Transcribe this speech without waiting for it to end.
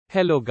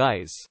Hello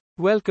guys.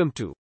 Welcome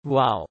to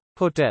Wow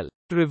Hotel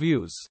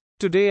Reviews.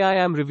 Today I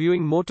am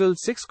reviewing Motel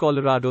 6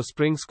 Colorado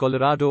Springs,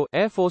 Colorado,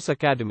 Air Force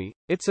Academy.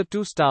 It's a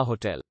 2-star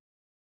hotel.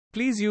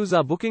 Please use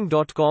our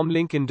booking.com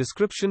link in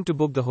description to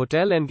book the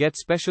hotel and get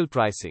special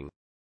pricing.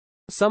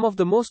 Some of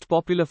the most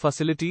popular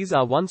facilities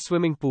are one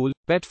swimming pool,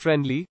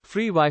 pet-friendly,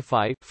 free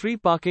Wi-Fi, free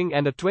parking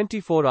and a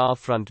 24-hour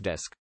front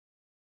desk.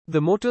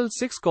 The Motel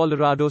 6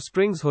 Colorado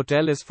Springs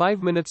Hotel is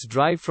 5 minutes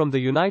drive from the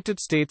United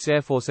States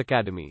Air Force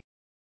Academy.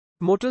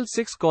 Motel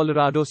 6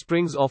 Colorado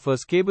Springs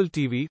offers cable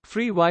TV,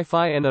 free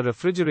Wi-Fi and a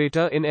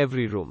refrigerator in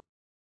every room.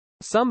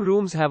 Some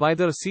rooms have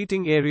either a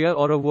seating area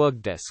or a work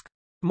desk.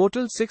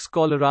 Motel 6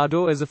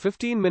 Colorado is a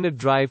 15-minute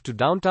drive to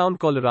downtown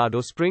Colorado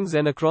Springs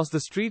and across the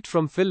street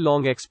from Phil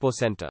Long Expo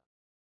Center.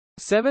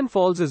 Seven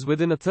Falls is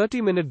within a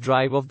 30-minute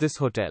drive of this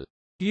hotel.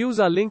 Use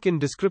our link in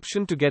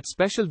description to get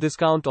special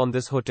discount on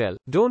this hotel.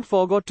 Don't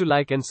forget to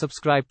like and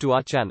subscribe to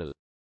our channel.